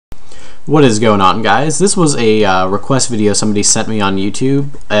What is going on, guys? This was a request video somebody sent me on YouTube,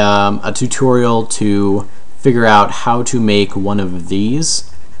 a tutorial to figure out how to make one of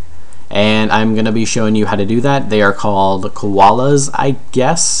these, and I'm going to be showing you how to do that. They are called koalas, I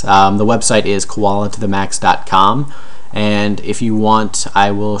guess. The website is KoalasToTheMax.com, and if you want,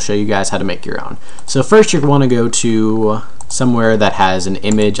 I will show you guys how to make your own. So first you want to go to somewhere that has an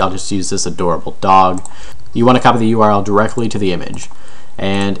image. I'll just use this adorable dog. You want to copy the URL directly to the image,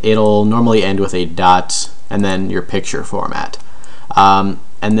 and it'll normally end with a dot and then your picture format. And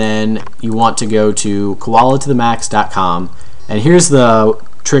then you want to go to KoalasToTheMax.com, and here's the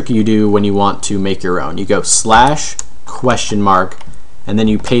trick you do when you want to make your own. You go /?, and then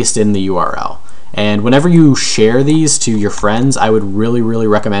you paste in the URL. And whenever you share these to your friends, I would really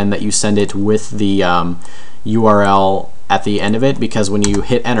recommend that you send it with the URL at the end of it, because when you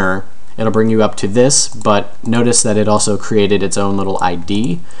hit enter, it'll bring you up to this, but notice that it also created its own little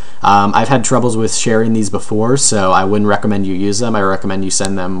ID. I've had troubles with sharing these before, so I wouldn't recommend you use them. I recommend you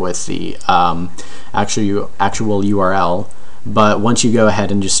send them with the actual URL. But once you go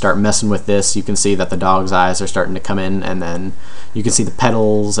ahead and just start messing with this, you can see that the dog's eyes are starting to come in, and then you can see the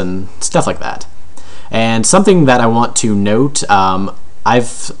petals and stuff like that. And something that I want to note,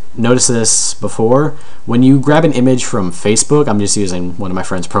 I've noticed this before. When you grab an image from Facebook, I'm just using one of my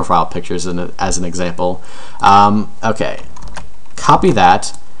friend's profile pictures as an example. Okay, copy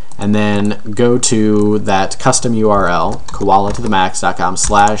that, and then go to that custom URL, KoalasToTheMax.com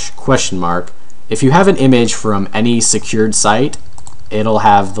 /?. If you have an image from any secured site, it'll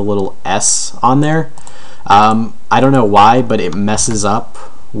have the little S on there. I don't know why, but it messes up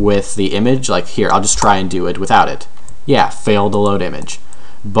with the image. Like here, I'll just try and do it without it. Yeah, failed to load image.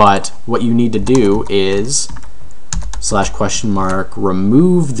 But what you need to do is /?,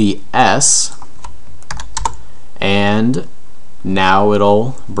 remove the S, and now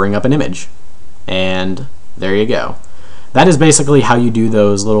it'll bring up an image. And there you go. That is basically how you do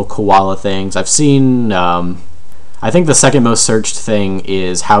those little koala things. I've seen, I think the second most searched thing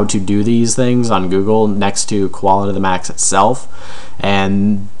is how to do these things on Google, next to KoalasToTheMax itself.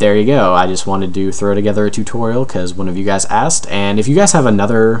 And there you go. I just wanted to throw together a tutorial because one of you guys asked. And if you guys have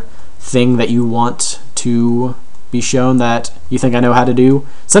another thing that you want to be shown that you think I know how to do,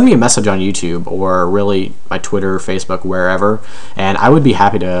 send me a message on YouTube or really my Twitter, Facebook, wherever, and I would be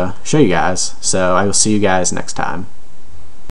happy to show you guys. So I will see you guys next time.